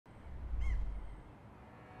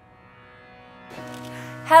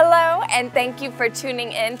Hello, and thank you for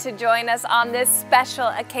tuning in to join us on this special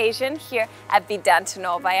occasion here at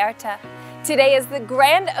Gondola Vallarta. Today is the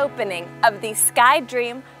grand opening of the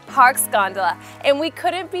SkyDream Parks Gondola, and we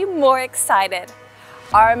couldn't be more excited.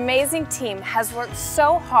 Our amazing team has worked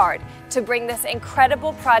so hard to bring this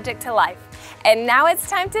incredible project to life, and now it's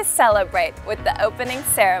time to celebrate with the opening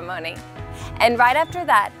ceremony. And right after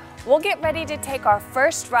that, we'll get ready to take our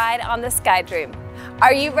first ride on the SkyDream.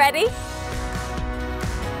 Are you ready?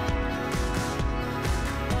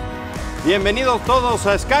 Bienvenidos todos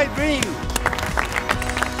a SkyDream.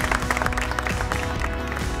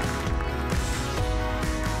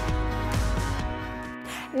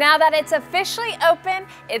 Now that it's officially open,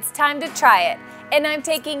 it's time to try it. And I'm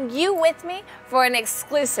taking you with me for an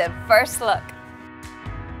exclusive first look.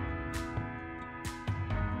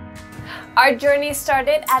 Our journey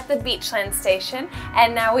started at the Beachland station,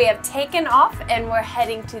 and now we have taken off and we're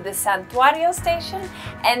heading to the Santuario station,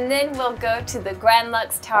 and then we'll go to the Grand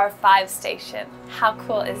Lux Tower 5 station. How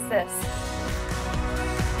cool is this?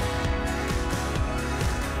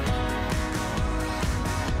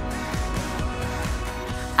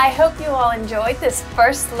 I hope you all enjoyed this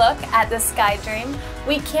first look at the SkyDream.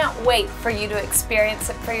 We can't wait for you to experience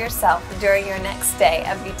it for yourself during your next stay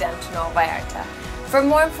at Gondola Vallarta. For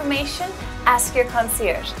more information, ask your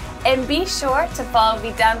concierge, and be sure to follow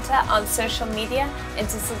Vidanta on social media and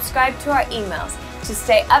to subscribe to our emails to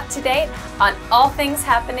stay up to date on all things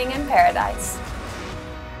happening in paradise.